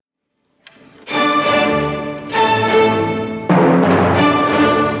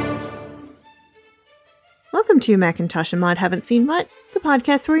to Macintosh and Maud Haven't Seen What, the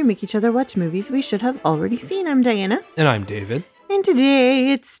podcast where we make each other watch movies we should have already seen. I'm Diana. And I'm David. And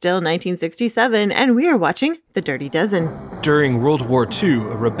today, it's still 1967, and we are watching The Dirty Dozen. During World War II,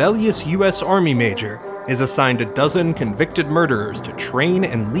 a rebellious U.S. Army major is assigned a dozen convicted murderers to train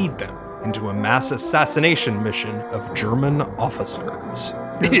and lead them into a mass assassination mission of German officers.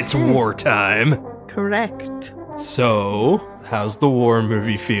 Okay. It's wartime. Correct. So, how's the war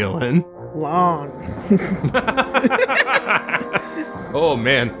movie feeling? Long. Oh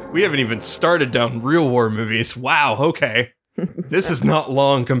man, we haven't even started down real war movies. Wow, okay. This is not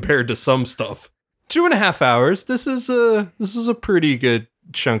long compared to some stuff. 2.5 hours. This is a pretty good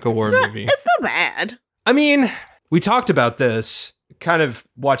chunk of war movie. It's not bad. I mean, we talked about this kind of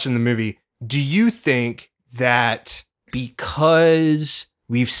watching the movie. Do you think that because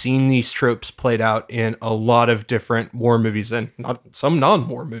we've seen these tropes played out in a lot of different war movies and not some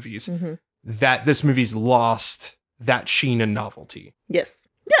non-war movies, that this movie's lost that sheen and novelty? Yes.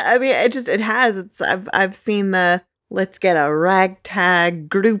 Yeah, I mean, it has. I've seen the let's get a ragtag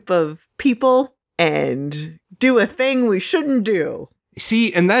group of people and do a thing we shouldn't do.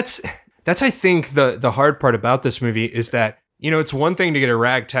 See, and that's I think the hard part about this movie is that, you know, it's one thing to get a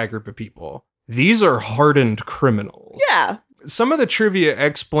ragtag group of people. These are hardened criminals. Yeah. Some of the trivia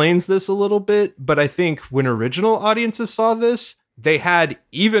explains this a little bit, but I think when original audiences saw this, they had,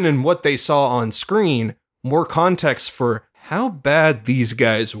 even in what they saw on screen, more context for how bad these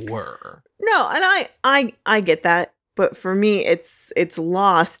guys were. No, and I get that, but for me, it's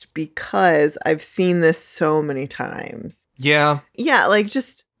lost because I've seen this so many times. Yeah. Yeah, like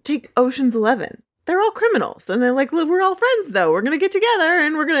just take Ocean's 11. They're all criminals, and they're like, we're all friends, though. We're going to get together,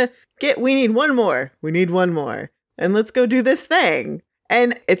 and we need one more. We need one more. And let's go do this thing.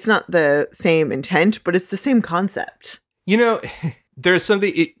 And it's not the same intent, but it's the same concept. You know, there's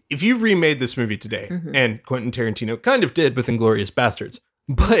something, if you remade this movie today, and Quentin Tarantino kind of did with Inglourious Bastards,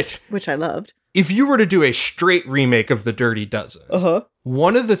 but... which I loved. If you were to do a straight remake of The Dirty Dozen,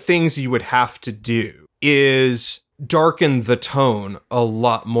 one of the things you would have to do is darken the tone a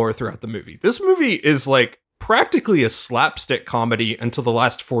lot more throughout the movie. This movie is like practically a slapstick comedy until the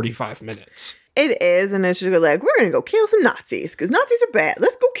last 45 minutes. It is, and it's just like, we're going to go kill some Nazis, because Nazis are bad.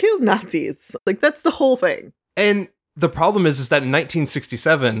 Let's go kill Nazis. Like, that's the whole thing. And the problem is that in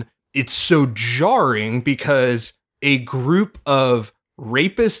 1967, it's so jarring because a group of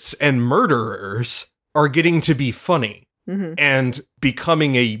rapists and murderers are getting to be funny and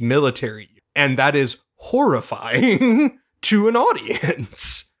becoming a military. And that is horrifying to an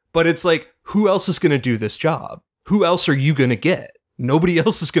audience. But it's like, who else is going to do this job? Who else are you going to get? Nobody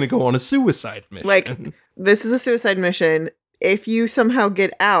else is going to go on a suicide mission. Like, this is a suicide mission. If you somehow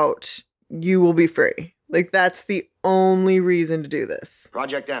get out, you will be free. Like, that's the only reason to do this.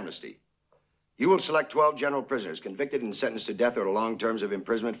 Project Amnesty. You will select 12 general prisoners convicted and sentenced to death or to long terms of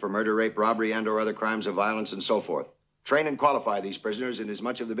imprisonment for murder, rape, robbery, and or other crimes of violence and so forth. Train and qualify these prisoners in as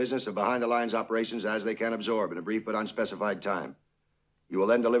much of the business of behind-the-lines operations as they can absorb in a brief but unspecified time. You will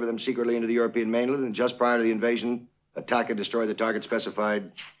then deliver them secretly into the European mainland, and just prior to the invasion, attack and destroy the target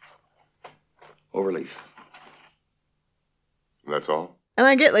specified overleaf. That's all? And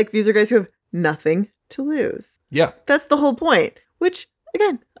I get, like, these are guys who have nothing to lose. Yeah. That's the whole point, which,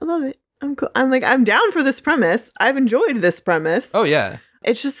 again, I love it. I'm cool. I'm down for this premise. I've enjoyed this premise. Oh, yeah.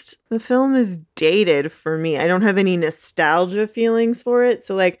 It's just, the film is dated for me. I don't have any nostalgia feelings for it.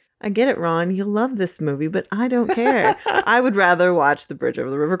 So, like, I get it, Ron. You love this movie, but I don't care. I would rather watch The Bridge Over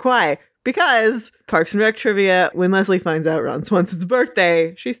the River Kwai. Because Parks and Rec trivia, when Leslie finds out Ron Swanson's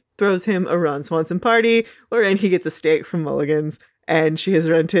birthday, she throws him a Ron Swanson party, wherein he gets a steak from Mulligan's, and she has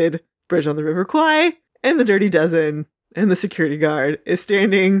rented Bridge on the River Kwai and The Dirty Dozen, and the security guard is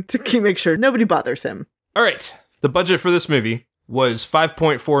standing to make sure nobody bothers him. All right. The budget for this movie was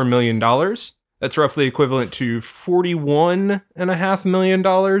 $5.4 million. That's roughly equivalent to $41.5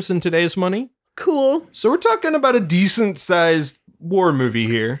 million in today's money. Cool. So we're talking about a decent-sized war movie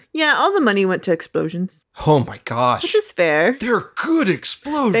here. Yeah, all the money went to explosions. Oh my gosh. Which is fair. They're good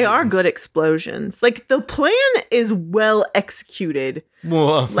explosions. They are good explosions. Like, the plan is well executed.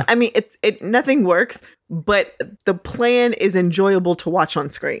 Well, I mean, it nothing works, but the plan is enjoyable to watch on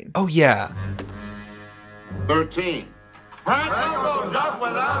screen. oh yeah. 13. Franklin goes up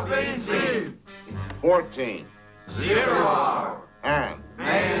without being seen. 14. 0. And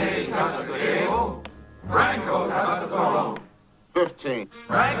Mayonnaise cuts the cable. Franco cuts the phone. 15.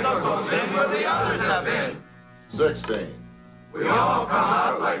 Franco goes in where the others have been. 16. We all come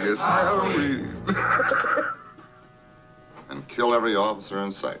out like it's Halloween. And kill every officer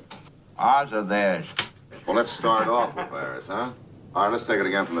in sight. Odds are theirs. Well, let's start off with Paris, huh? All right, let's take it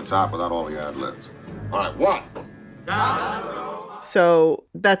again from the top without all the ad libs. All right, 1. So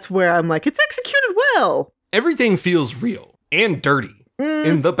that's where I'm like, it's executed well. Everything feels real and dirty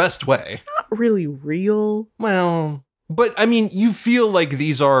in the best way. Not really real. Well, but I mean, you feel like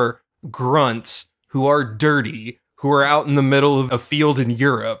these are grunts who are dirty, who are out in the middle of a field in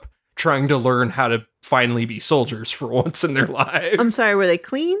Europe trying to learn how to finally be soldiers for once in their lives. I'm sorry, were they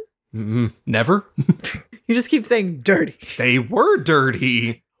clean? Never. You just keep saying dirty. They were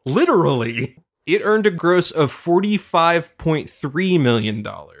dirty. Literally. It earned a gross of $45.3 million.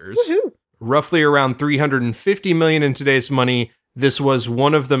 Woohoo. Roughly around $350 million in today's money. This was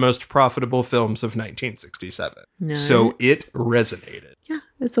one of the most profitable films of 1967. No. So it resonated. Yeah,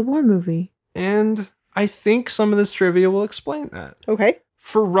 it's a war movie. And I think some of this trivia will explain that. Okay.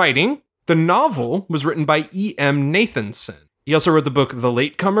 For writing, the novel was written by E.M. Nathanson. He also wrote the book The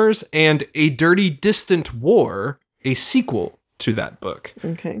Latecomers and A Dirty Distant War, a sequel to that book.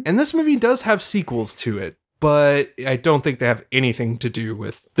 Okay. And this movie does have sequels to it, but I don't think they have anything to do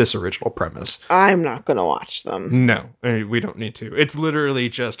with this original premise. I'm not going to watch them. No, we don't need to. It's literally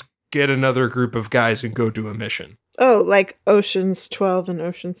just get another group of guys and go do a mission. Oh, like Ocean's 12 and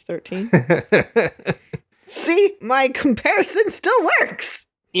Ocean's 13? See, my comparison still works.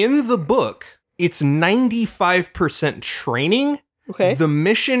 In the book, it's 95% training. Okay. The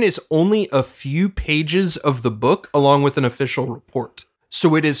mission is only a few pages of the book along with an official report.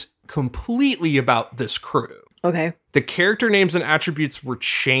 So it is completely about this crew. Okay. The character names and attributes were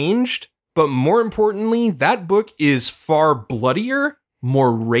changed, but more importantly, that book is far bloodier,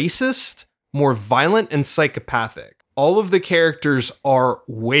 more racist, more violent, and psychopathic. All of the characters are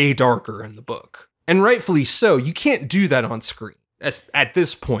way darker in the book. And rightfully so. You can't do that on screen. At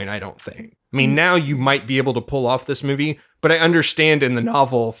this point, I don't think. I mean, now you might be able to pull off this movie, but I understand in the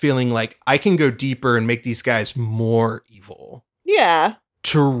novel feeling like I can go deeper and make these guys more evil. Yeah.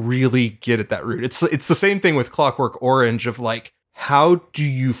 To really get at that root. It's the same thing with Clockwork Orange of like, how do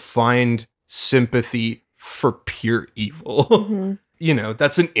you find sympathy for pure evil? Mm-hmm. You know,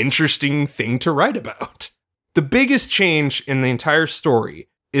 that's an interesting thing to write about. The biggest change in the entire story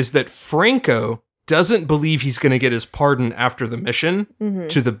is that Franco doesn't believe he's going to get his pardon after the mission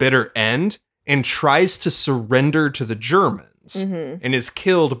to the bitter end and tries to surrender to the Germans and is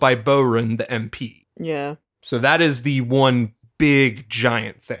killed by Bohren, the MP. Yeah. So that is the one big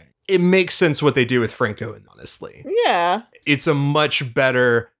giant thing. It makes sense what they do with Franco, honestly. Yeah. It's a much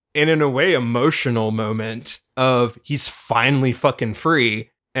better and in a way emotional moment of he's finally fucking free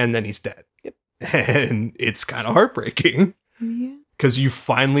and then he's dead. Yep. And it's kind of heartbreaking. Yeah. Because you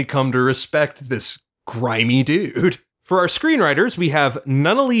finally come to respect this grimy dude. For our screenwriters, we have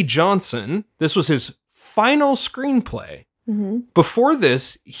Nunnally Johnson. This was his final screenplay. Mm-hmm. Before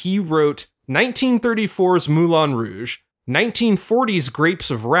this, he wrote 1934's Moulin Rouge, 1940's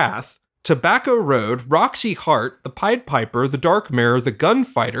Grapes of Wrath, Tobacco Road, Roxy Hart, The Pied Piper, The Dark Mirror, The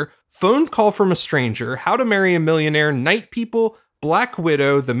Gunfighter, Phone Call from a Stranger, How to Marry a Millionaire, Night People, Black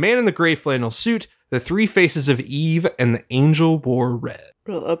Widow, The Man in the Gray Flannel Suit, The Three Faces of Eve, and The Angel Wore Red.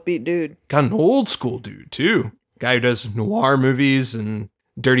 Real upbeat dude. Got an old school dude, too. Guy who does noir movies and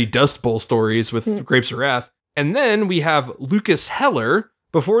dirty Dust Bowl stories with Grapes of Wrath. And then we have Lucas Heller.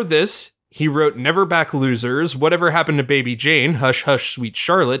 Before this, he wrote Never Back Losers, Whatever Happened to Baby Jane, Hush Hush Sweet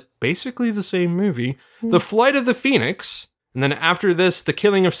Charlotte, basically the same movie, The Flight of the Phoenix, and then after this, The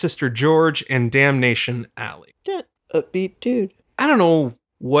Killing of Sister George and Damnation Alley. Yeah. Upbeat dude. I don't know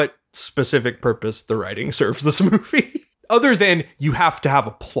what specific purpose the writing serves this movie. Other than you have to have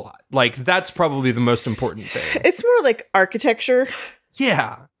a plot. Like, that's probably the most important thing. It's more like architecture.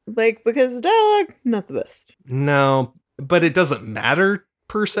 Yeah. Like, because the dialogue, not the best. No, but it doesn't matter,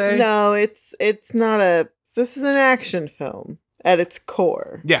 per se. No, it's not this is an action film at its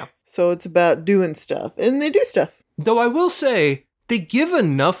core. Yeah. So it's about doing stuff. And they do stuff. Though I will say, they give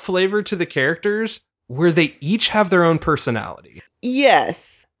enough flavor to the characters where they each have their own personality.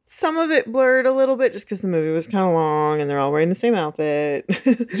 Yes. Some of it blurred a little bit just because the movie was kind of long and they're all wearing the same outfit.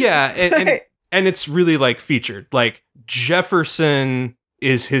 Yeah, and it's really like featured. Like Jefferson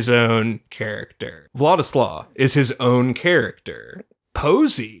is his own character. Vladislav is his own character.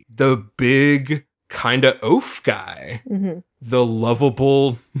 Posey, the big kind of oaf guy. Mm-hmm. The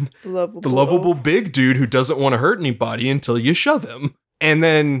lovable Lovable big dude who doesn't want to hurt anybody until you shove him. And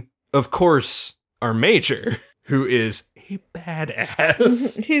then, of course, our major, who is a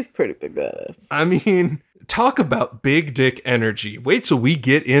badass. He's pretty big badass. I mean, talk about big dick energy. Wait till we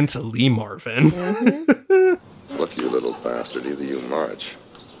get into Lee Marvin. Mm-hmm. Look, you little bastard, either you march,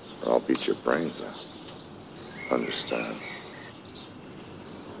 or I'll beat your brains out. Understand?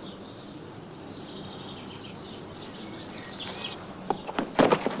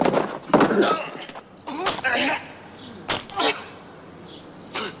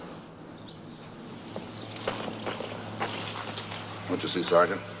 What'd you see,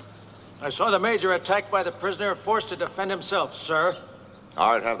 Sergeant? I saw the major attacked by the prisoner, forced to defend himself, sir.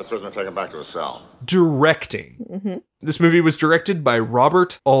 All right, have the prisoner taken back to his cell. Directing. This movie was directed by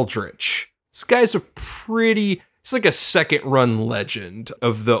Robert Aldrich. This guy's he's like a second-run legend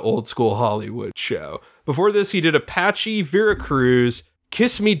of the old school Hollywood show. Before this, he did Apache, Veracruz,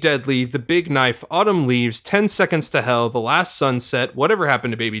 Kiss Me Deadly, The Big Knife, Autumn Leaves, 10 Seconds to Hell, The Last Sunset, Whatever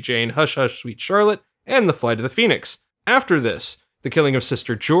Happened to Baby Jane, Hush Hush Sweet Charlotte, and The Flight of the Phoenix. After this, The Killing of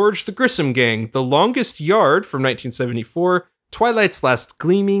Sister George, The Grissom Gang, The Longest Yard from 1974, Twilight's Last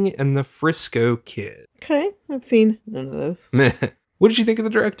Gleaming, and The Frisco Kid. Okay, I've seen none of those. Meh. What did you think of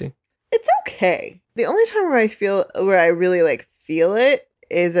the directing? It's okay. The only time where I really feel it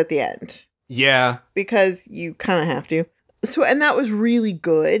is at the end. Yeah. Because you kind of have to. So, and that was really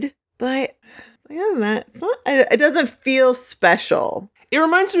good, but other than that, it doesn't feel special. It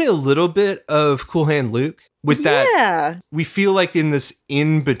reminds me a little bit of Cool Hand Luke with that. Yeah. We feel like in this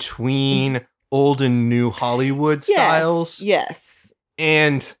in-between old and new Hollywood styles. Yes.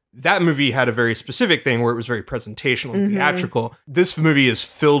 And that movie had a very specific thing where it was very presentational and theatrical. This movie is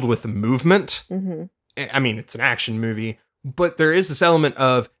filled with movement. I mean, it's an action movie, but there is this element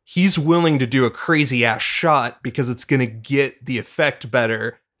of he's willing to do a crazy ass shot because it's going to get the effect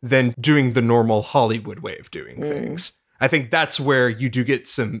better than doing the normal Hollywood way of doing things. I think that's where you do get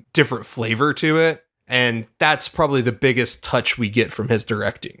some different flavor to it. And that's probably the biggest touch we get from his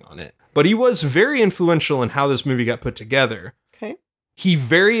directing on it. But he was very influential in how this movie got put together. Okay. He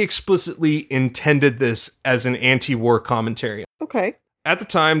very explicitly intended this as an anti-war commentary. Okay. At the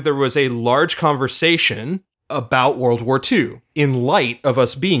time, there was a large conversation about World War II in light of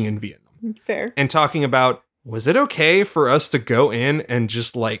us being in Vietnam. Fair. And talking about, was it okay for us to go in and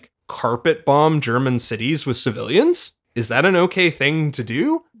just carpet bomb German cities with civilians? Is that an okay thing to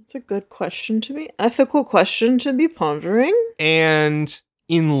do? It's a good question to be, ethical question to be pondering. And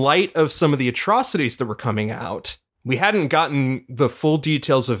in light of some of the atrocities that were coming out, we hadn't gotten the full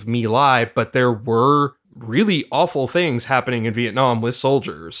details of My Lai, but there were really awful things happening in Vietnam with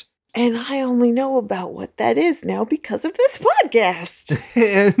soldiers. And I only know about what that is now because of this podcast.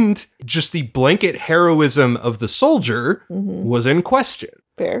 And just the blanket heroism of the soldier was in question.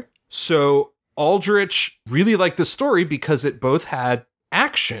 Fair. So Aldrich really liked the story because it both had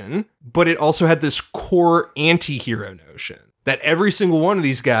action, but it also had this core anti-hero notion that every single one of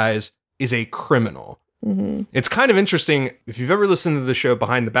these guys is a criminal. It's kind of interesting. If you've ever listened to the show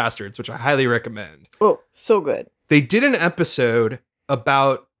Behind the Bastards, which I highly recommend. Oh, so good. They did an episode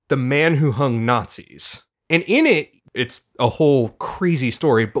about the man who hung Nazis. And in it, it's a whole crazy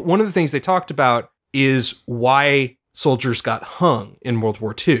story. But one of the things they talked about is why soldiers got hung in World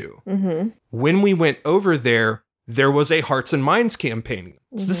War II. When we went over there, there was a Hearts and Minds campaign.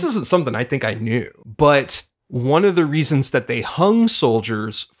 So this isn't something I think I knew. But one of the reasons that they hung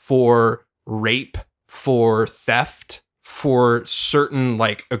soldiers for rape, for theft, for certain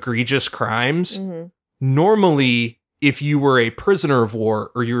egregious crimes, normally, if you were a prisoner of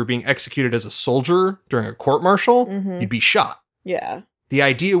war or you were being executed as a soldier during a court-martial, you'd be shot. Yeah. The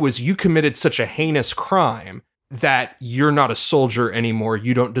idea was you committed such a heinous crime that you're not a soldier anymore.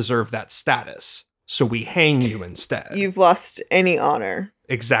 You don't deserve that status. So we hang you instead. You've lost any honor.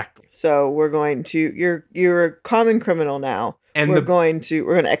 Exactly. So we're going to, you're a common criminal now. And we're going to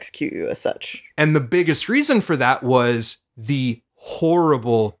execute you as such. And the biggest reason for that was the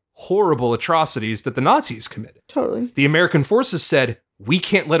horrible atrocities that the Nazis committed. Totally. The American forces said, we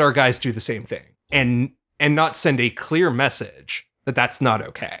can't let our guys do the same thing and not send a clear message that that's not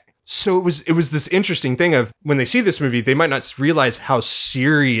okay. So it was this interesting thing of when they see this movie, they might not realize how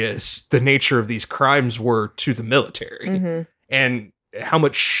serious the nature of these crimes were to the military and how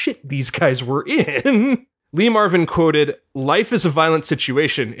much shit these guys were in. Lee Marvin quoted, "Life is a violent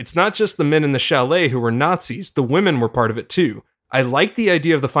situation. It's not just the men in the chalet who were Nazis. The women were part of it too. I like the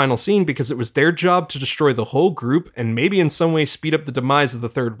idea of the final scene because it was their job to destroy the whole group and maybe in some way speed up the demise of the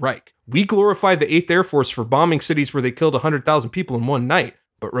Third Reich. We glorify the 8th Air Force for bombing cities where they killed 100,000 people in one night.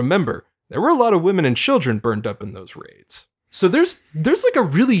 But remember, there were a lot of women and children burned up in those raids." So there's a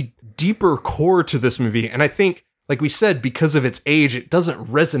really deeper core to this movie. And I think, like we said, because of its age, it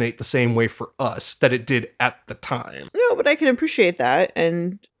doesn't resonate the same way for us that it did at the time. No, but I can appreciate that.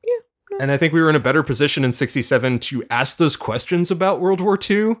 And yeah. No. And I think we were in a better position in 1967 to ask those questions about World War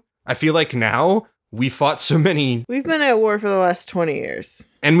II. I feel like now we fought so many. We've been at war for the last 20 years.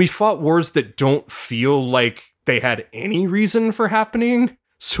 And we fought wars that don't feel like they had any reason for happening.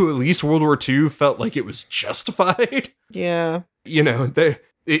 So at least World War II felt like it was justified. Yeah. You know,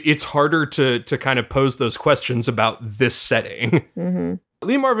 it's harder to kind of pose those questions about this setting.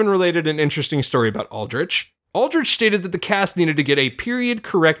 Lee Marvin related an interesting story about Aldrich. Aldrich stated that the cast needed to get a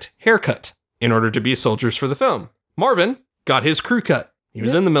period-correct haircut in order to be soldiers for the film. Marvin got his crew cut. He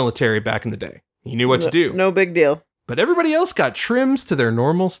was in the military back in the day. He knew what to do. No big deal. But everybody else got trims to their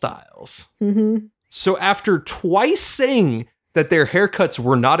normal styles. Mm-hmm. So after twice saying that their haircuts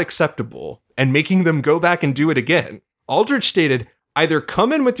were not acceptable and making them go back and do it again, Aldrich stated, either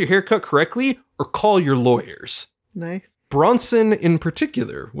come in with your haircut correctly or call your lawyers. Nice. Bronson, in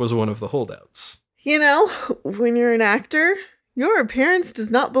particular, was one of the holdouts. You know, when you're an actor, your appearance does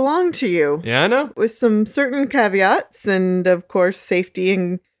not belong to you. Yeah, I know. With some certain caveats and, of course, safety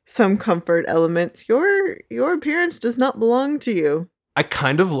and some comfort elements, your appearance does not belong to you. I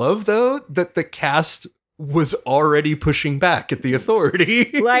kind of love, though, that the cast was already pushing back at the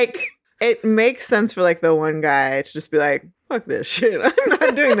authority. Like, it makes sense for, like, the one guy to just be like, fuck this shit. I'm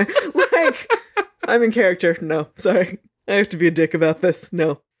not doing that. Like, I'm in character. No, sorry. I have to be a dick about this.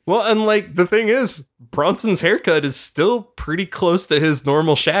 No. Well, and like the thing is, Bronson's haircut is still pretty close to his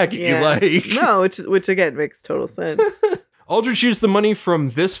normal shaggy. Yeah. Like, no, which again makes total sense. Aldrich used the money from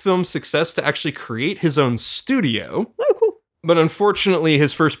this film's success to actually create his own studio. Oh, cool. But unfortunately,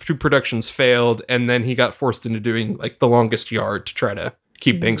 his first two productions failed, and then he got forced into doing like The Longest Yard to try to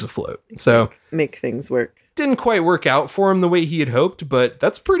keep things afloat. So make things work. Didn't quite work out for him the way he had hoped, but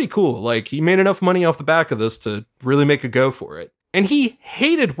that's pretty cool. Like, he made enough money off the back of this to really make a go for it. And he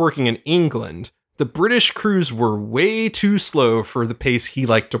hated working in England. The British crews were way too slow for the pace he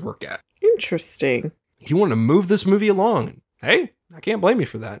liked to work at. Interesting. He wanted to move this movie along. Hey, I can't blame you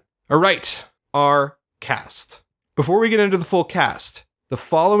for that. All right, our cast. Before we get into the full cast, the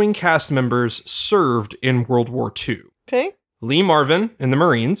following cast members served in World War II. Okay. Lee Marvin in the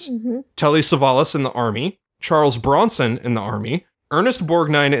Marines, Telly Savalas in the Army, Charles Bronson in the Army, Ernest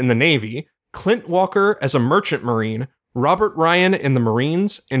Borgnine in the Navy, Clint Walker as a merchant marine, Robert Ryan in the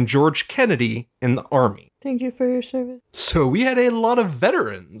Marines, and George Kennedy in the Army. Thank you for your service. So we had a lot of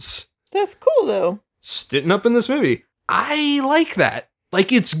veterans That's cool, though. sitting up in this movie. I like that.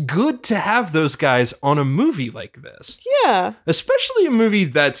 Like, it's good to have those guys on a movie like this. Yeah. Especially a movie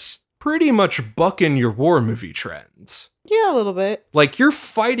that's pretty much bucking your war movie trends. Yeah, a little bit. Like, you're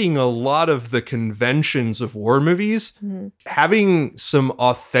fighting a lot of the conventions of war movies. Having some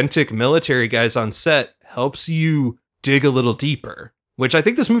authentic military guys on set helps you dig a little deeper, which I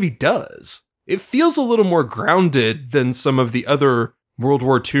think this movie does. It feels a little more grounded than some of the other World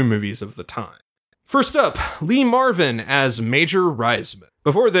War II movies of the time. First up, Lee Marvin as Major Reisman.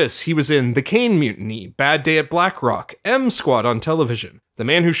 Before this, he was in The Caine Mutiny, Bad Day at Black Rock, M Squad on television, The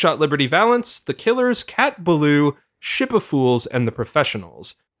Man Who Shot Liberty Valance, The Killers, Cat Ballou, Ship of Fools, and The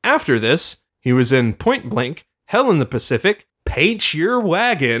Professionals. After this, he was in Point Blank, Hell in the Pacific, Paint Your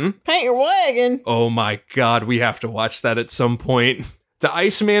Wagon. Paint your wagon. Oh my god, we have to watch that at some point. The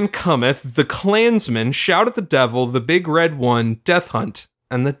Iceman Cometh, The Klansman, Shout at the Devil, The Big Red One, Death Hunt,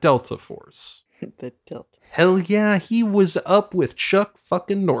 and The Delta Force. The Delta. Hell yeah, he was up with Chuck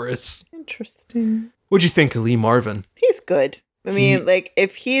fucking Norris. Interesting. What'd you think of Lee Marvin? He's good. I mean, like,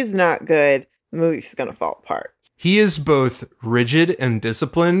 if he's not good, the movie's gonna fall apart. He is both rigid and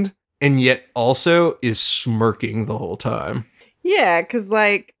disciplined, and yet also is smirking the whole time. Yeah, because,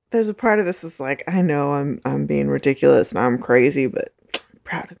 like, there's a part of this that's like, I know I'm being ridiculous and I'm crazy, but I'm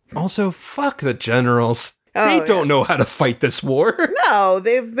proud of him. Also, fuck the generals. Oh, They don't know how to fight this war. No,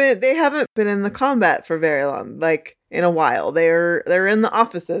 they haven't been in the combat for very long, like, in a while. They're in the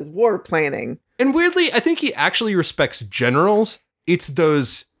offices, war planning. And weirdly, I think he actually respects generals. It's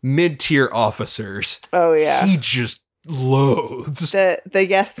those mid-tier officers. Oh, yeah. He just loathes. The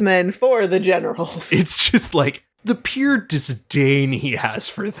yes men for the generals. It's just like the pure disdain he has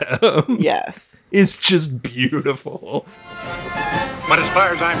for them. Yes. Is just beautiful. But as far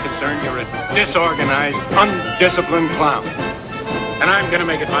as I'm concerned, you're a disorganized, undisciplined clown. And I'm going to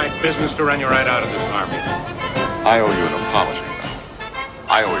make it my business to run you right out of this army. I owe you an apology.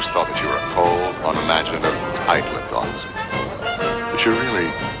 I always thought that you were a cold, unimaginative, tight-lipped officer. But you're really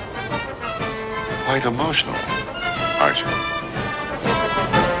quite emotional, aren't you?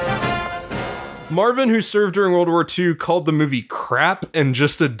 Marvin, who served during World War II, called the movie crap and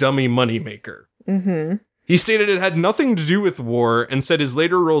just a dummy moneymaker. He stated it had nothing to do with war and said his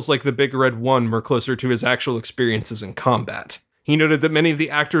later roles like The Big Red One were closer to his actual experiences in combat. He noted that many of the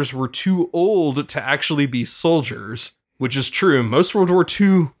actors were too old to actually be soldiers, which is true. Most World War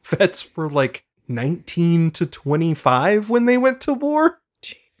II vets were like 19 to 25 when they went to war.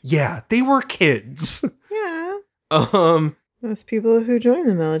 Jeez. Yeah, they were kids. Yeah. Most people who join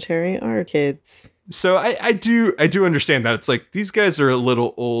the military are kids. So I do understand that. It's like these guys are a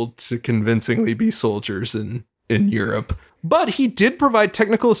little old to convincingly be soldiers in Europe. But he did provide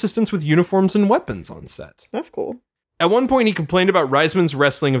technical assistance with uniforms and weapons on set. That's cool. At one point, he complained about Reisman's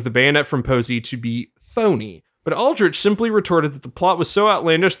wrestling of the bayonet from Posey to be phony, but Aldrich simply retorted that the plot was so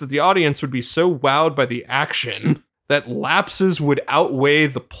outlandish that the audience would be so wowed by the action that lapses would outweigh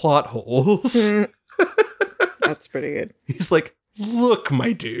the plot holes. That's pretty good. He's like, look,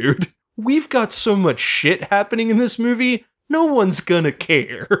 my dude, we've got so much shit happening in this movie, no one's gonna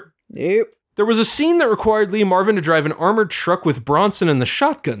care. Nope. There was a scene that required Lee Marvin to drive an armored truck with Bronson in the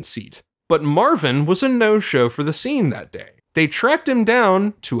shotgun seat, but Marvin was a no-show for the scene that day. They tracked him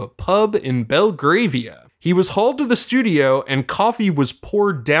down to a pub in Belgravia. He was hauled to the studio and coffee was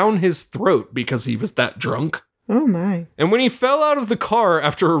poured down his throat because he was that drunk. Oh my. And when he fell out of the car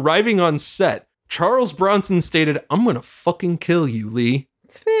after arriving on set, Charles Bronson stated, "I'm gonna fucking kill you, Lee."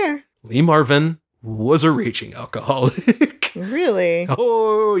 It's fair. Lee Marvin was a raging alcoholic. Really?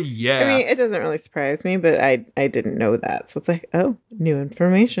 Oh, yeah. I mean, it doesn't really surprise me, but I didn't know that. So it's like, oh, new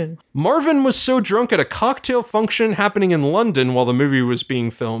information. Marvin was so drunk at a cocktail function happening in London while the movie was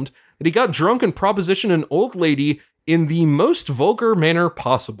being filmed that he got drunk and propositioned an old lady in the most vulgar manner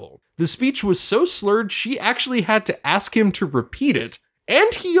possible. The speech was so slurred, she actually had to ask him to repeat it,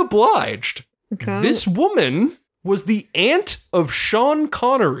 and he obliged. Okay. This woman was the aunt of Sean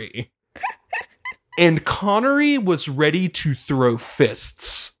Connery. And Connery was ready to throw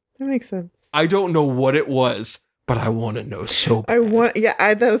fists. That makes sense. I don't know what it was, but I want to know so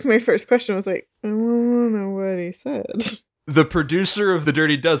bad. That was my first question. I was like, I want to know what he said. The producer of The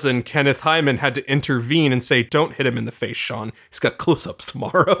Dirty Dozen, Kenneth Hyman, had to intervene and say, don't hit him in the face, Sean. He's got close-ups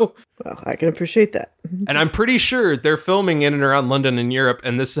tomorrow. Well, I can appreciate that. And I'm pretty sure they're filming in and around London and Europe,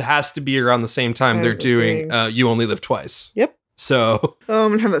 and this has to be around the same time they're doing You Only Live Twice. Yep. So... Oh,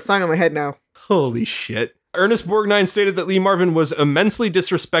 I'm going to have that song in my head now. Holy shit. Ernest Borgnine stated that Lee Marvin was immensely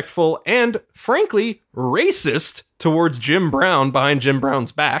disrespectful and, frankly, racist towards Jim Brown behind Jim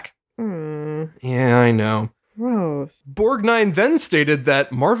Brown's back. Yeah, I know. Gross. Borgnine then stated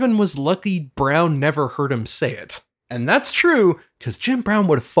that Marvin was lucky Brown never heard him say it. And that's true, because Jim Brown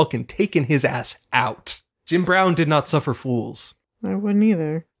would have fucking taken his ass out. Jim Brown did not suffer fools. I wouldn't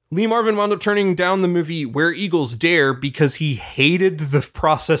either. Lee Marvin wound up turning down the movie Where Eagles Dare because he hated the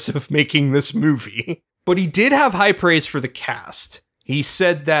process of making this movie. But he did have high praise for the cast. He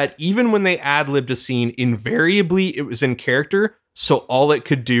said that even when they ad-libbed a scene, invariably it was in character, so all it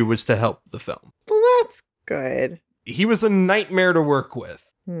could do was to help the film. Well, that's good. He was a nightmare to work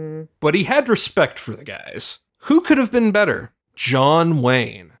with. But he had respect for the guys. Who could have been better? John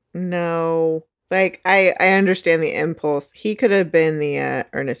Wayne. No. Like, I understand the impulse. He could have been the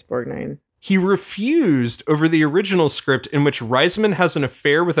Ernest Borgnine. He refused over the original script in which Reisman has an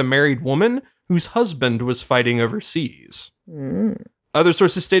affair with a married woman whose husband was fighting overseas. Other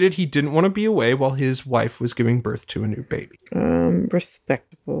sources stated he didn't want to be away while his wife was giving birth to a new baby.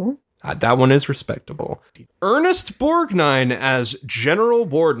 Respectable. That one is respectable. Ernest Borgnine as General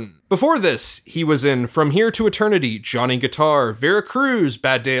Borden. Before this, he was in From Here to Eternity, Johnny Guitar, Vera Cruz,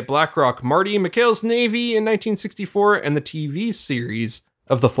 Bad Day at Black Rock, Marty McHale's Navy in 1964, and the TV series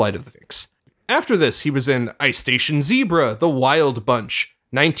of The Flight of the Phoenix. After this, he was in Ice Station Zebra, The Wild Bunch,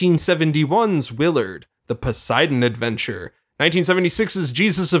 1971's Willard, The Poseidon Adventure, 1976's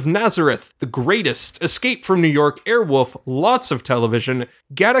Jesus of Nazareth, The Greatest, Escape from New York, Airwolf, lots of television,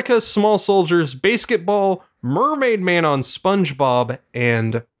 Gattaca, Small Soldiers, Basketball, Mermaid Man on SpongeBob,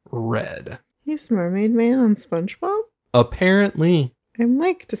 and Red. He's Mermaid Man on SpongeBob? Apparently. I'm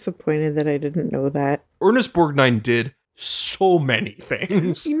like disappointed that I didn't know that. Ernest Borgnine did so many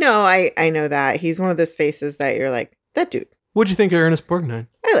things. You know, I know that. He's one of those faces that you're like, that dude. What'd you think of Ernest Borgnine?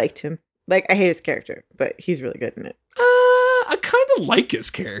 I liked him. Like, I hate his character, but he's really good in it. I kind of like his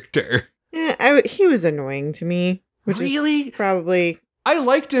character. Yeah, he was annoying to me. Which Really? is probably... I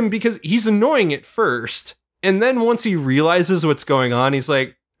liked him because he's annoying at first. And then once he realizes what's going on, he's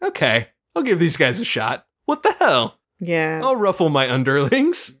like, okay, I'll give these guys a shot. What the hell? Yeah. I'll ruffle my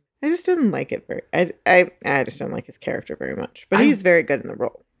underlings. I just didn't like it very... I just didn't like his character very much. But he's very good in the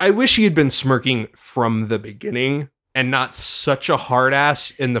role. I wish he had been smirking from the beginning and not such a hard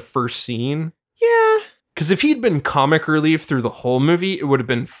ass in the first scene. Yeah. Because if he'd been comic relief through the whole movie, it would have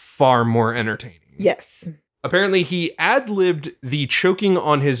been far more entertaining. Yes. Apparently, he ad-libbed the choking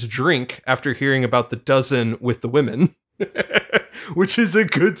on his drink after hearing about the dozen with the women, which is a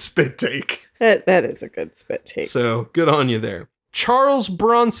good spit take. That is a good spit take. So, good on you there. Charles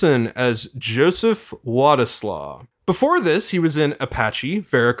Bronson as Joseph Wadislaw. Before this, he was in Apache,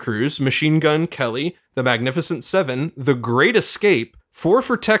 Vera Cruz, Machine Gun Kelly, The Magnificent Seven, The Great Escape, Four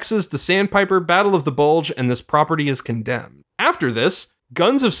for Texas, The Sandpiper, Battle of the Bulge, and This Property is Condemned. After this,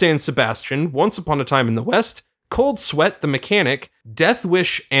 Guns of San Sebastian, Once Upon a Time in the West, Cold Sweat, The Mechanic, Death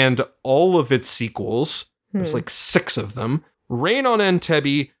Wish and all of its sequels. There's like 6 of them. Rain on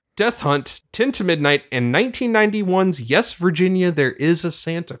Entebbe, Death Hunt, 10 to Midnight, and 1991's Yes, Virginia, There Is a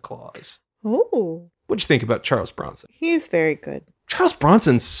Santa Claus. Oh. What'd you think about Charles Bronson? He's very good. Charles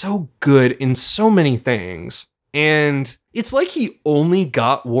Bronson's so good in so many things. And it's like he only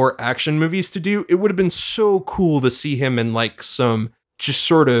got war action movies to do. It would have been so cool to see him in like some just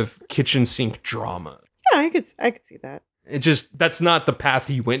sort of kitchen sink drama. Yeah, I could see that. It just, that's not the path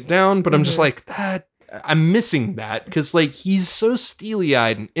he went down, but I'm just like, I'm missing that because like he's so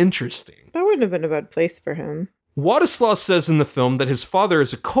steely-eyed and interesting. That wouldn't have been a bad place for him. Władysław says in the film that his father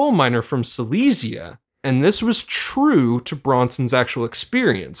is a coal miner from Silesia, and this was true to Bronson's actual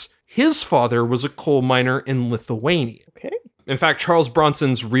experience. His father was a coal miner in Lithuania. Okay. In fact, Charles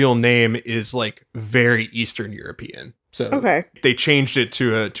Bronson's real name is like very Eastern European. So they changed it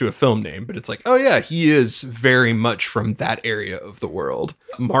to a film name, but it's like, oh yeah, he is very much from that area of the world.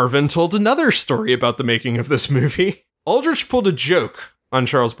 Marvin told another story about the making of this movie. Aldrich pulled a joke on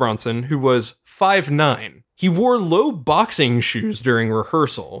Charles Bronson, who was 5'9". He wore low boxing shoes during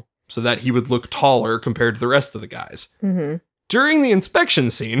rehearsal so that he would look taller compared to the rest of the guys. Mm-hmm. During the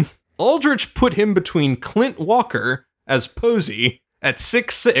inspection scene, Aldrich put him between Clint Walker as Posey at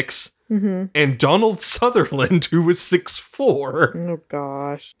 6'6", and Donald Sutherland, who was 6'4". Oh,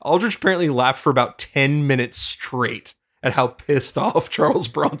 gosh. Aldrich apparently laughed for about 10 minutes straight at how pissed off Charles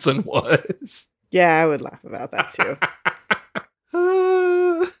Bronson was. Yeah, I would laugh about that, too.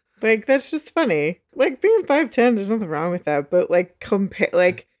 Like, that's just funny. Like, being 5'10", there's nothing wrong with that. But, like, when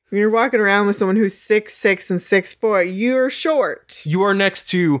you're walking around with someone who's 6'6" and 6'4", you're short. You are next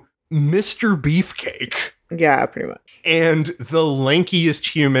to Mr. Beefcake. Yeah, pretty much. And the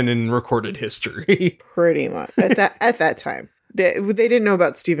lankiest human in recorded history. Pretty much. At that time. They didn't know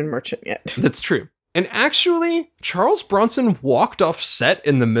about Stephen Merchant yet. That's true. And actually, Charles Bronson walked off set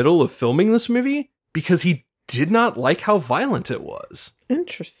in the middle of filming this movie because he did not like how violent it was.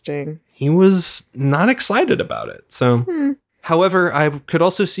 Interesting. He was not excited about it. So, however, I could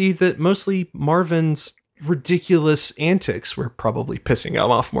also see that mostly Marvin's ridiculous antics were probably pissing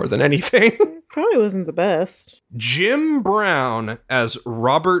him off more than anything. Probably wasn't the best. Jim Brown as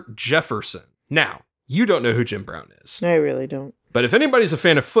Robert Jefferson. Now, you don't know who Jim Brown is. I really don't. But if anybody's a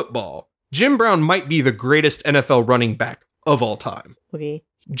fan of football, Jim Brown might be the greatest NFL running back of all time. Okay.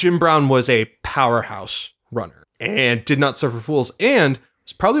 Jim Brown was a powerhouse runner and did not suffer fools, and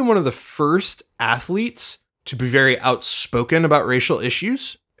was probably one of the first athletes to be very outspoken about racial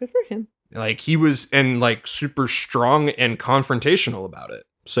issues. Good for him. Like, he was super strong and confrontational about it.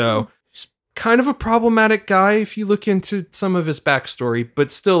 So he's kind of a problematic guy if you look into some of his backstory,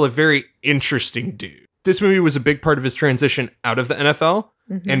 but still a very interesting dude. This movie was a big part of his transition out of the NFL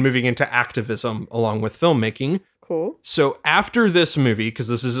and moving into activism along with filmmaking. Cool. So after this movie, because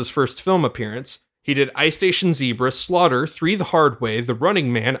this is his first film appearance, he did Ice Station Zebra, Slaughter, 3 the Hard Way, The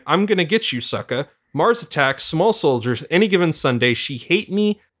Running Man, I'm Gonna Get You, Sucka, Mars Attacks, Small Soldiers, Any Given Sunday, She Hate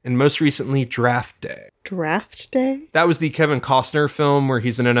Me, and most recently, Draft Day. Draft Day? That was the Kevin Costner film where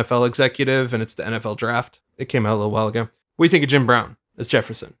he's an NFL executive and it's the NFL draft. It came out a little while ago. What do you think of Jim Brown as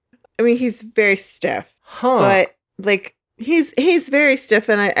Jefferson? I mean, he's very stiff. But, like, he's very stiff,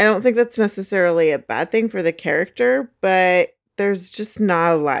 and I don't think that's necessarily a bad thing for the character, but there's just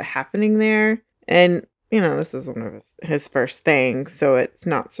not a lot happening there. And, you know, this is one of his first things, so it's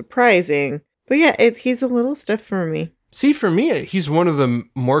not surprising. But yeah, he's a little stiff for me. See, for me, he's one of the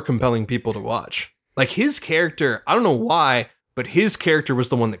more compelling people to watch. Like, his character, I don't know why, but his character was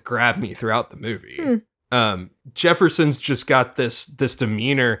the one that grabbed me throughout the movie. Jefferson's just got this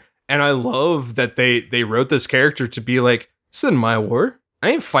demeanor, and I love that they wrote this character to be like, this isn't my war.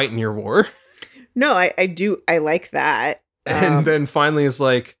 I ain't fighting your war. No, I do. I like that. And then finally it's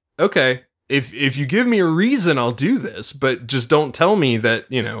like, okay, if you give me a reason, I'll do this, but just don't tell me that,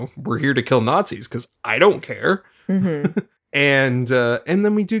 you know, we're here to kill Nazis, because I don't care. And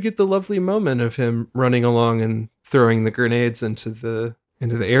then we do get the lovely moment of him running along and throwing the grenades into the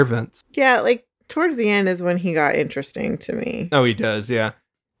air vents. Yeah, like towards the end is when he got interesting to me. Oh, he does, yeah.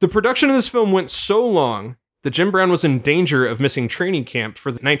 The production of this film went so long that Jim Brown was in danger of missing training camp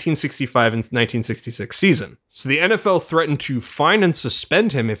for the 1965 and 1966 season. So the NFL threatened to fine and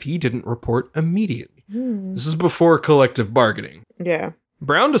suspend him if he didn't report immediately. This is before collective bargaining. Yeah.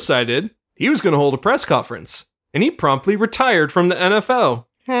 Brown decided he was going to hold a press conference, and he promptly retired from the NFL.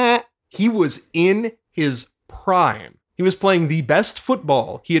 He was in his prime. He was playing the best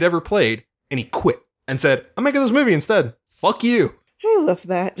football he had ever played, and he quit and said, I'm making this movie instead. Fuck you. I love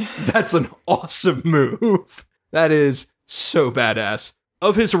that. That's an awesome move. That is so badass.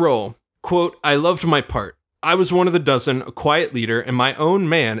 Of his role, quote, I loved my part. I was one of the dozen, a quiet leader, and my own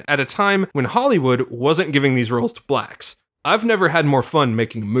man at a time when Hollywood wasn't giving these roles to blacks. I've never had more fun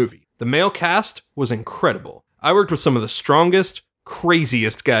making a movie. The male cast was incredible. I worked with some of the strongest,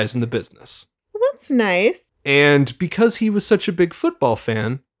 craziest guys in the business. Well, that's nice. And because he was such a big football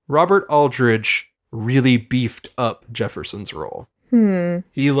fan, Robert Aldridge really beefed up Jefferson's role.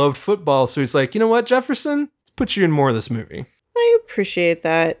 He loved football, so he's like, you know what, Jefferson? Let's put you in more of this movie. I appreciate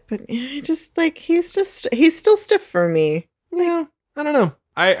that, but I just like he's still stiff for me. Yeah, I don't know.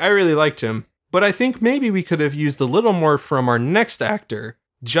 I really liked him, but I think maybe we could have used a little more from our next actor,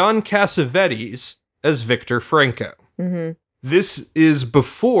 John Cassavetes, as Victor Franco. Mm-hmm. This is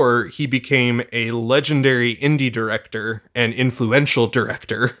before he became a legendary indie director and influential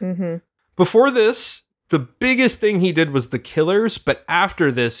director. Mm-hmm. Before this, the biggest thing he did was The Killers, but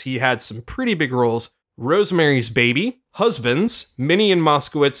after this, he had some pretty big roles. Rosemary's Baby, Husbands, Minnie and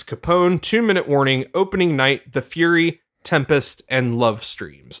Moskowitz, Capone, 2 Minute Warning, Opening Night, The Fury, Tempest, and Love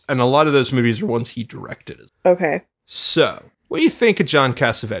Streams. And a lot of those movies are ones he directed. Okay. So, what do you think of John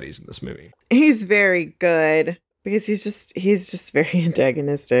Cassavetes in this movie? He's very good because he's just very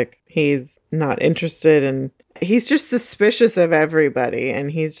antagonistic. He's not interested and he's just suspicious of everybody and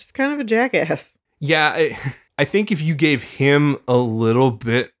he's just kind of a jackass. Yeah, I think if you gave him a little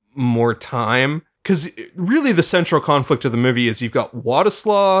bit more time, because really the central conflict of the movie is you've got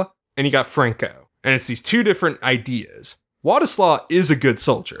Władysław and you got Franco, and it's these two different ideas. Władysław is a good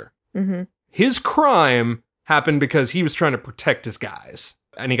soldier. Mm-hmm. His crime happened because he was trying to protect his guys,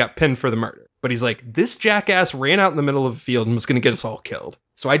 and he got pinned for the murder. But he's like, this jackass ran out in the middle of a field and was going to get us all killed.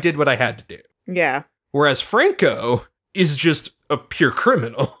 So I did what I had to do. Yeah. Whereas Franco is just a pure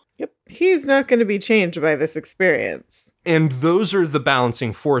criminal. Yep. He's not going to be changed by this experience. And those are the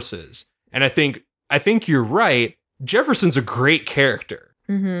balancing forces. And I think you're right. Jefferson's a great character,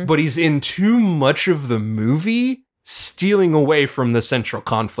 but he's in too much of the movie stealing away from the central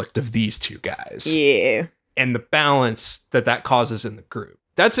conflict of these two guys. Yeah. And the balance that causes in the group.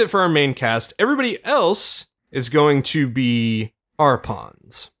 That's it for our main cast. Everybody else is going to be our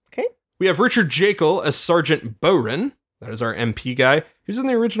pawns. Okay. We have Richard Jekyll as Sergeant Boren. That is our MP guy. He was in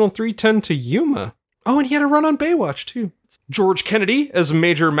the original 3:10 to Yuma. Oh, and he had a run on Baywatch, too. George Kennedy as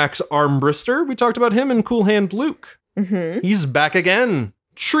Major Max Armbrister. We talked about him in Cool Hand Luke. Mm-hmm. He's back again.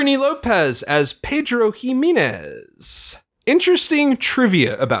 Trini Lopez as Pedro Jimenez. Interesting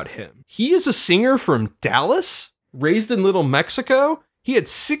trivia about him. He is a singer from Dallas, raised in Little Mexico. He had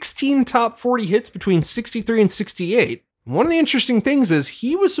 16 top 40 hits between 63 and 68. One of the interesting things is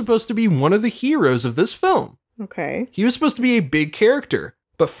he was supposed to be one of the heroes of this film. Okay. He was supposed to be a big character.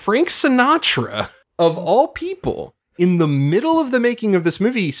 But Frank Sinatra, of all people, in the middle of the making of this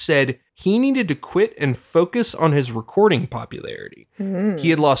movie, said he needed to quit and focus on his recording popularity.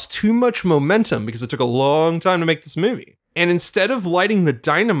 He had lost too much momentum because it took a long time to make this movie. And instead of lighting the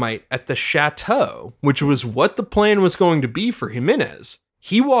dynamite at the chateau, which was what the plan was going to be for Jimenez,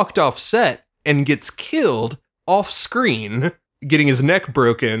 he walked off set and gets killed off screen, getting his neck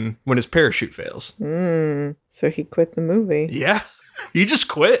broken when his parachute fails. So he quit the movie. Yeah, he just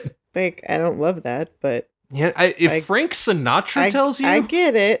quit. Like, I don't love that, but... Yeah, if Frank Sinatra tells you... I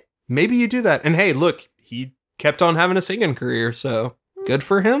get it. Maybe you do that. And hey, look, he kept on having a singing career, so good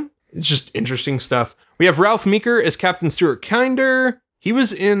for him. It's just interesting stuff. We have Ralph Meeker as Captain Stuart Kinder. He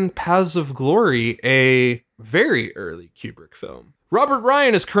was in Paths of Glory, a very early Kubrick film. Robert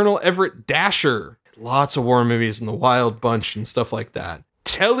Ryan as Colonel Everett Dasher. Lots of war movies in The Wild Bunch and stuff like that.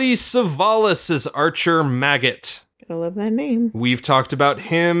 Telly Savalas as Archer Maggot. Gotta love that name. We've talked about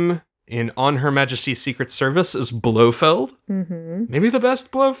him in On Her Majesty's Secret Service as Blofeld. Mm-hmm. Maybe the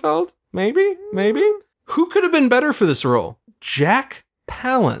best Blofeld? Maybe. Who could have been better for this role? Jack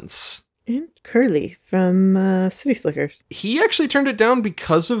Palance. And Curly from City Slickers. He actually turned it down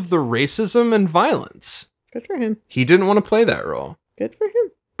because of the racism and violence. Good for him. He didn't want to play that role. Good for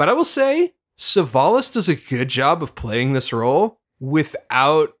him. But I will say, Savalas does a good job of playing this role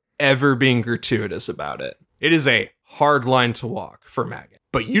without ever being gratuitous about it. It is a hard line to walk for Maggot.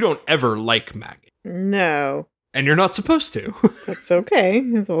 But you don't ever like Maggot. No. And you're not supposed to. That's okay.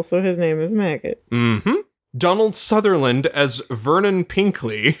 It's also his name is Maggot. Mm-hmm. Donald Sutherland as Vernon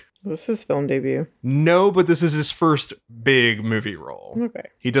Pinkley. This is his film debut. No, but this is his first big movie role. Okay.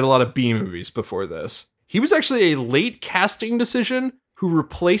 He did a lot of B movies before this. He was actually a late casting decision who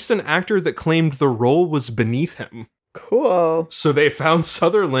replaced an actor that claimed the role was beneath him. Cool. So they found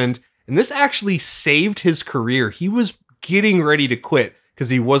Sutherland, and this actually saved his career. He was getting ready to quit because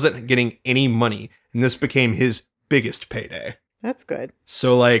he wasn't getting any money, and this became his biggest payday. That's good.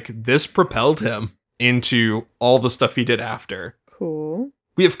 So, this propelled him into all the stuff he did after. Cool.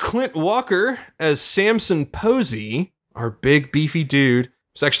 We have Clint Walker as Samson Posey, our big beefy dude.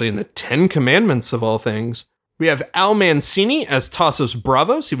 He's actually in the 10 Commandments of all things. We have Al Mancini as Tassos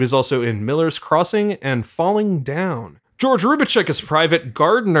Bravos. He was also in Miller's Crossing and Falling Down. George Rubicek as Private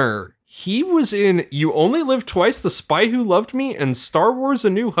Gardner. He was in You Only Live Twice, The Spy Who Loved Me, and Star Wars A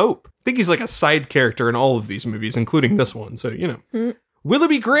New Hope. I think he's like a side character in all of these movies, including this one, so you know.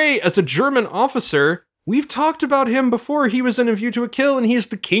 Willoughby Gray as a German officer. We've talked about him before. He was in A View to a Kill, and he's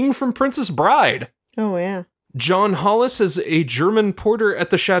the king from Princess Bride. Oh, yeah. John Hollis as a German porter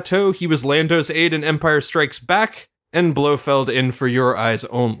at the chateau. He was Lando's aide in Empire Strikes Back, and Blofeld in For Your Eyes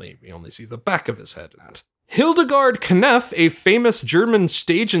Only. We only see the back of his head in that. Hildegard Knef, a famous German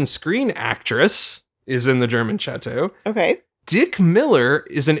stage and screen actress, is in the German chateau. Okay. Dick Miller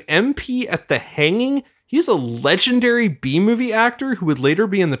is an MP at The Hanging. He's a legendary B-movie actor who would later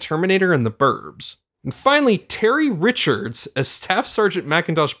be in The Terminator and The Burbs. And finally, Terry Richards as Staff Sergeant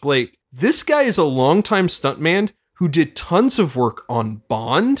Macintosh Blake. This guy is a longtime stuntman who did tons of work on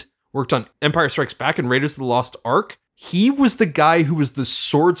Bond, worked on Empire Strikes Back and Raiders of the Lost Ark. He was the guy who was the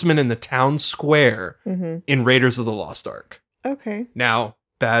swordsman in the town square in Raiders of the Lost Ark. Okay. Now,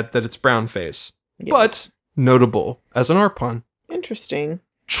 bad that it's brownface, Yes. but notable as an art pun. Interesting.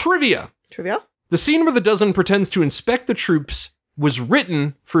 Trivia. Trivia? The scene where the dozen pretends to inspect the troops was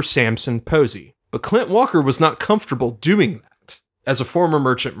written for Samson Posey, but Clint Walker was not comfortable doing that as a former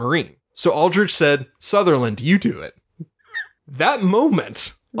merchant marine. So Aldrich said, Sutherland, you do it. That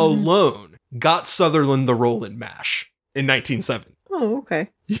moment alone got Sutherland the role in MASH in 1970. Oh, okay.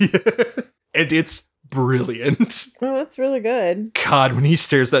 Yeah. And it's brilliant. Oh, that's really good. God, when he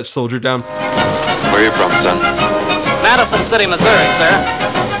stares that soldier down. Where are you from, son? Madison City, Missouri, sir.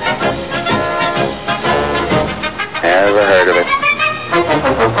 Never heard of it.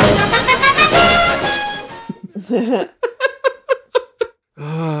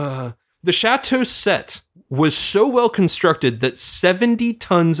 The chateau set was so well constructed that 70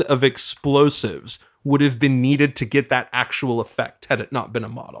 tons of explosives would have been needed to get that actual effect had it not been a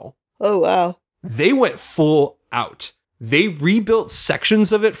model. Oh, wow. They went full out. They rebuilt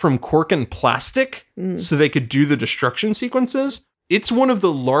sections of it from cork and plastic so they could do the destruction sequences. It's one of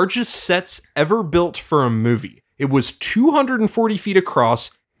the largest sets ever built for a movie. It was 240 feet across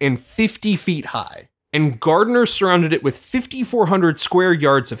and 50 feet high. And Gardner surrounded it with 5,400 square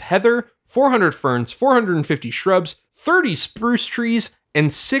yards of heather, 400 ferns, 450 shrubs, 30 spruce trees,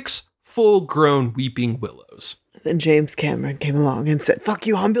 and 6 full-grown weeping willows. Then James Cameron came along and said, fuck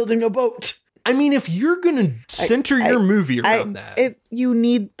you, I'm building a boat. I mean, if you're going to center your movie around that.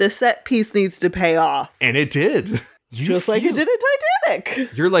 The set piece needs to pay off. And it did. Just like it did at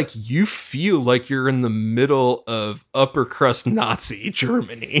Titanic. You feel like you're in the middle of upper crust Nazi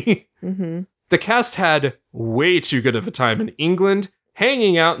Germany. Mm-hmm. The cast had way too good of a time in England,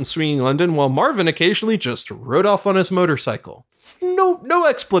 hanging out and swinging London, while Marvin occasionally just rode off on his motorcycle. No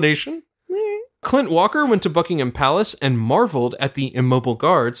explanation. Clint Walker went to Buckingham Palace and marveled at the immobile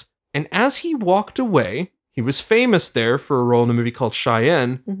guards, and as he walked away, he was famous there for a role in a movie called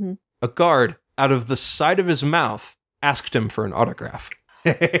Cheyenne. A guard, out of the side of his mouth, asked him for an autograph.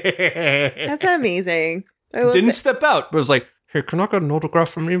 That's amazing. Didn't step out, but was like, hey, can I get an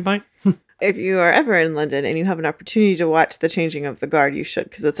autograph from you, mate? If you are ever in London and you have an opportunity to watch The Changing of the Guard, you should,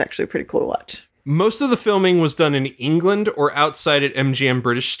 because it's actually pretty cool to watch. Most of the filming was done in England or outside at MGM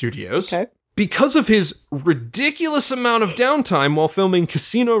British Studios. Okay. Because of his ridiculous amount of downtime while filming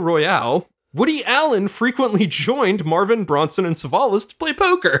Casino Royale, Woody Allen frequently joined Marvin, Bronson, and Savalas to play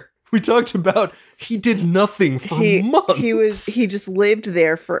poker. We talked about he did nothing for months. He just lived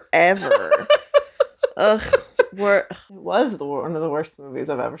there forever. Ugh. It was one of the worst movies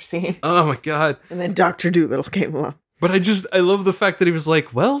I've ever seen. Oh my God. And then Dr. Dolittle came along. But I love the fact that he was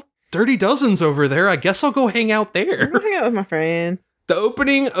like, well, Dirty Dozen's over there. I guess I'll go hang out there. I'm gonna hang out with my friends. The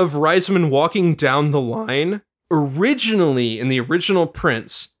opening of Reisman walking down the line, originally in the original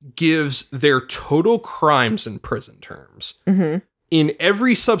prints, gives their total crimes in prison terms. Mm-hmm. In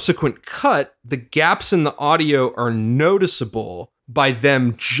every subsequent cut, the gaps in the audio are noticeable by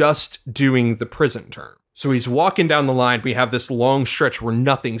them just doing the prison term. So he's walking down the line. We have this long stretch where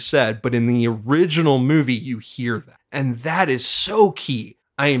nothing's said, but in the original movie, you hear that. And that is so key.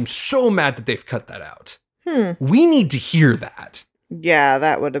 I am so mad that they've cut that out. We need to hear that. Yeah,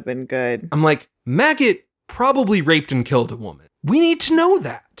 that would have been good. I'm like, Maggot probably raped and killed a woman. We need to know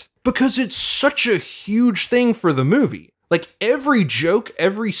that because it's such a huge thing for the movie. Like every joke,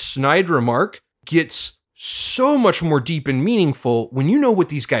 every snide remark gets so much more deep and meaningful when you know what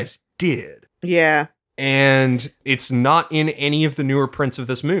these guys did. Yeah. And it's not in any of the newer prints of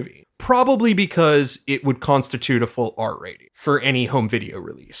this movie. Probably because it would constitute a full R rating for any home video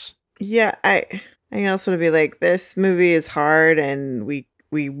release. Yeah, I can also be like, this movie is hard, and we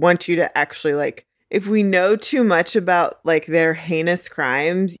want you to actually, like, if we know too much about, like, their heinous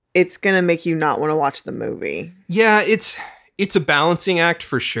crimes, it's gonna make you not want to watch the movie. Yeah, it's a balancing act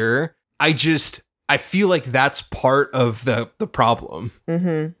for sure. I feel like that's part of the problem.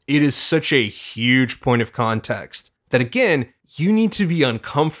 Mm-hmm. It is such a huge point of context that, again, you need to be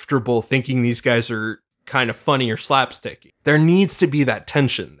uncomfortable thinking these guys are kind of funny or slapsticky. There needs to be that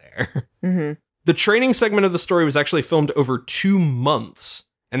tension there. Mm-hmm. The training segment of the story was actually filmed over 2 months,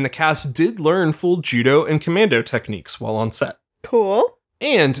 and the cast did learn full judo and commando techniques while on set. Cool.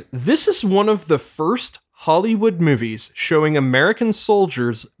 And this is one of the first Hollywood movies showing American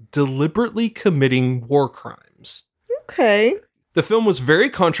soldiers deliberately committing war crimes. Okay. The film was very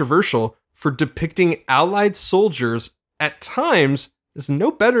controversial for depicting Allied soldiers at times as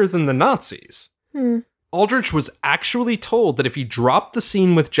no better than the Nazis. Aldrich was actually told that if he dropped the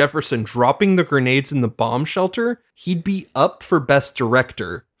scene with Jefferson dropping the grenades in the bomb shelter, he'd be up for Best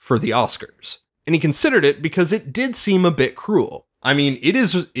Director for the Oscars. And he considered it because it did seem a bit cruel. I mean, it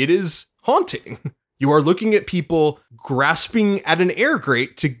is haunting. You are looking at people grasping at an air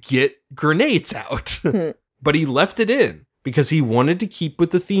grate to get grenades out. But he left it in because he wanted to keep with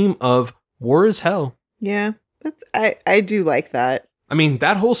the theme of war is hell. Yeah, I do like that. I mean,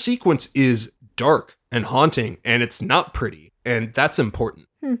 that whole sequence is dark and haunting, and it's not pretty, and that's important.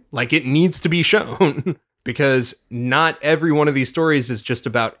 Like, it needs to be shown because not every one of these stories is just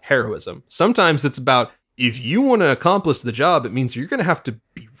about heroism. Sometimes it's about, if you want to accomplish the job, it means you're going to have to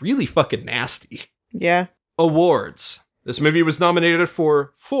be really fucking nasty. Yeah. Awards. This movie was nominated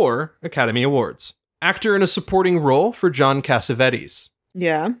for 4 Academy Awards. Actor in a supporting role for John Cassavetes.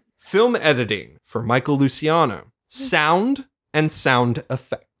 Yeah. Film editing for Michael Luciano. Sound and sound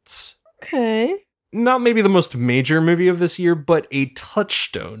effects. Okay. Not maybe the most major movie of this year, but a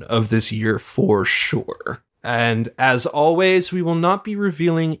touchstone of this year for sure. And as always, we will not be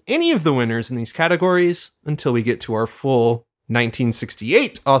revealing any of the winners in these categories until we get to our full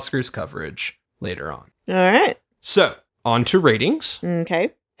 1968 Oscars coverage later on. All right. So, on to ratings.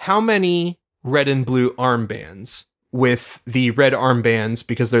 Okay. How many red and blue armbands, with the red armbands,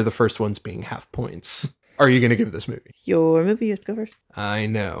 because they're the first ones being half points, are you going to give this movie? Your movie, you have to go first. I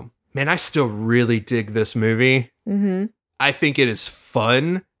know. Man, I still really dig this movie. Mm-hmm. I think it is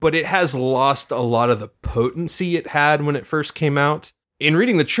fun, but it has lost a lot of the potency it had when it first came out. In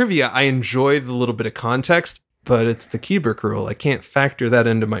reading the trivia, I enjoy the little bit of context, but it's the Kubrick rule. I can't factor that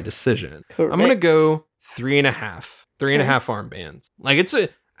into my decision. Correct. I'm going to go 3.5. 3.5 armbands. Like,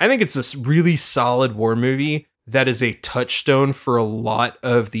 I think it's a really solid war movie that is a touchstone for a lot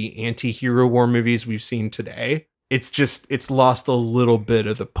of the anti-hero war movies we've seen today. It's lost a little bit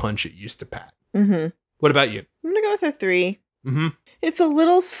of the punch it used to pack. Mm-hmm. What about you? I'm going to go with a 3. Mm-hmm. It's a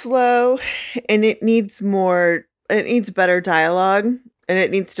little slow, and it needs better dialogue, and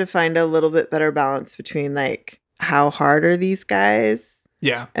it needs to find a little bit better balance between, like, how hard are these guys?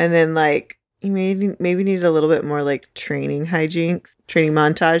 Yeah. And then, like, you maybe need a little bit more, like, training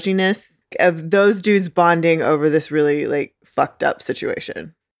montaginess of those dudes bonding over this really, like, fucked up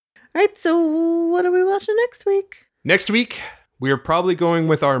situation. All right, so what are we watching next week? Next week, we are probably going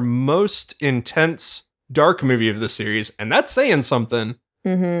with our most intense dark movie of the series, and that's saying something.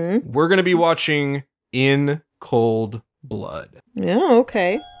 Mm-hmm. We're going to be watching In Cold Blood. Yeah,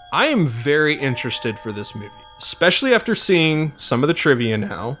 okay. I am very interested for this movie, especially after seeing some of the trivia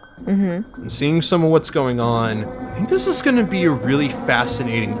now and seeing some of what's going on. I think this is going to be a really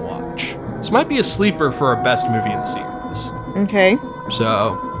fascinating watch. This might be a sleeper for our best movie in the series. Okay.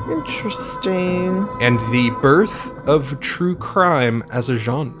 So, interesting. and the birth of true crime as a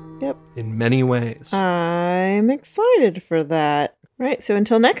genre. Yep. In many ways. I'm excited for that. Right, so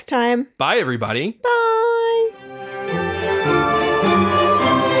until next time. Bye, everybody. Bye.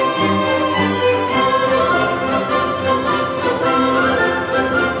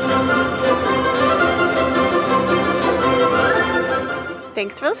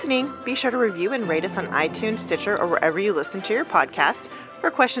 Thanks for listening. Be sure to review and rate us on iTunes, Stitcher, or wherever you listen to your podcast.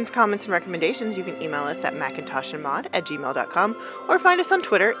 For questions, comments, and recommendations, you can email us at macintoshandmod@gmail.com or find us on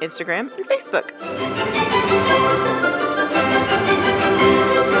Twitter, Instagram, and Facebook.